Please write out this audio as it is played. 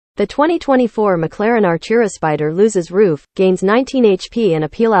The 2024 McLaren Artura Spider loses roof, gains 19 HP in a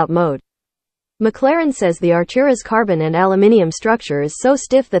peel-out mode. McLaren says the Artura's carbon and aluminium structure is so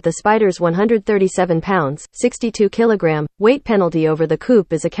stiff that the Spider's 137 pounds, 62 kilogram, weight penalty over the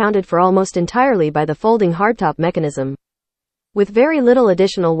coupe is accounted for almost entirely by the folding hardtop mechanism, with very little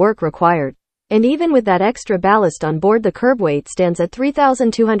additional work required. And even with that extra ballast on board, the curb weight stands at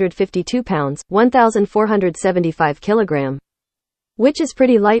 3,252 pounds, 1,475 kilogram. Which is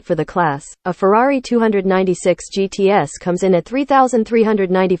pretty light for the class. A Ferrari 296 GTS comes in at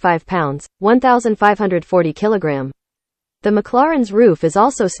 3,395 pounds, 1,540 kilogram. The McLaren's roof is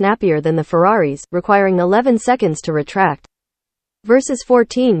also snappier than the Ferrari's, requiring 11 seconds to retract, versus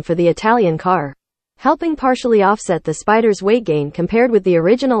 14 for the Italian car. Helping partially offset the Spider's weight gain compared with the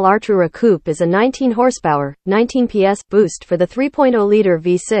original Artura coupe is a 19 horsepower, 19 PS boost for the 3.0-liter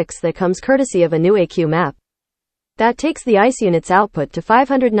V6 that comes courtesy of a new AQ map. That takes the ICE unit's output to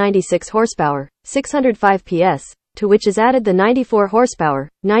 596 horsepower, 605 PS, to which is added the 94 horsepower,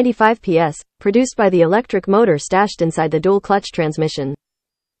 95 PS, produced by the electric motor stashed inside the dual-clutch transmission.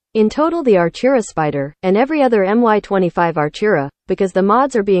 In total, the Artura Spider, and every other MY25 Artura, because the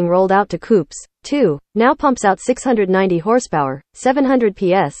mods are being rolled out to coupes, too, now pumps out 690 horsepower, 700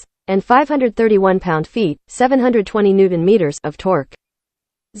 PS, and 531 pound-feet, 720 Newton-meters of torque.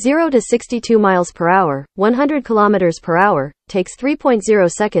 0 to 62 miles per hour, 100 kilometers per hour, takes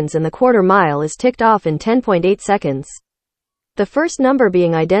 3.0 seconds, and the quarter mile is ticked off in 10.8 seconds. The first number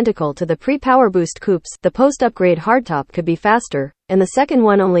being identical to the pre-Power Boost coupes, the post-upgrade hardtop could be faster, and the second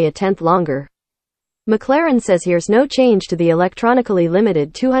one only a tenth longer. McLaren says here's no change to the electronically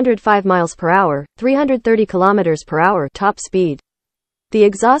limited 205 miles per hour, 330 kilometers per hour top speed. The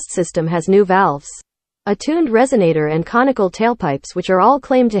exhaust system has new valves, a tuned resonator, and conical tailpipes, which are all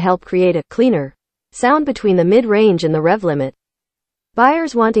claimed to help create a cleaner sound between the mid-range and the rev limit.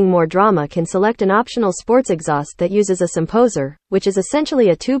 Buyers wanting more drama can select an optional sports exhaust that uses a symposer, which is essentially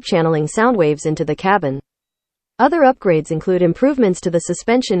a tube channeling sound waves into the cabin. Other upgrades include improvements to the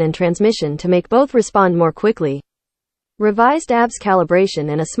suspension and transmission to make both respond more quickly, revised ABS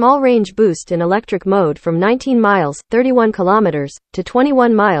calibration, and a small range boost in electric mode from 19 miles, 31 kilometers, to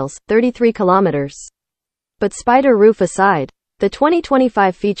 21 miles, 33 kilometers. But Spider roof aside, the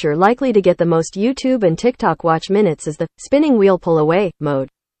 2025 feature likely to get the most YouTube and TikTok watch minutes is the spinning wheel pull away mode.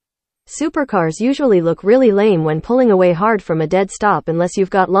 Supercars usually look really lame when pulling away hard from a dead stop unless you've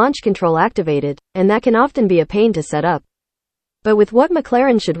got launch control activated, and that can often be a pain to set up. But with what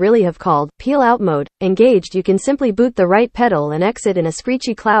McLaren should really have called peel out mode engaged, you can simply boot the right pedal and exit in a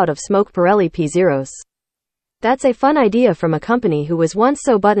screechy cloud of smoke. Pirelli P0s. That's a fun idea from a company who was once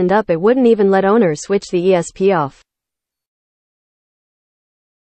so buttoned up it wouldn't even let owners switch the ESP off.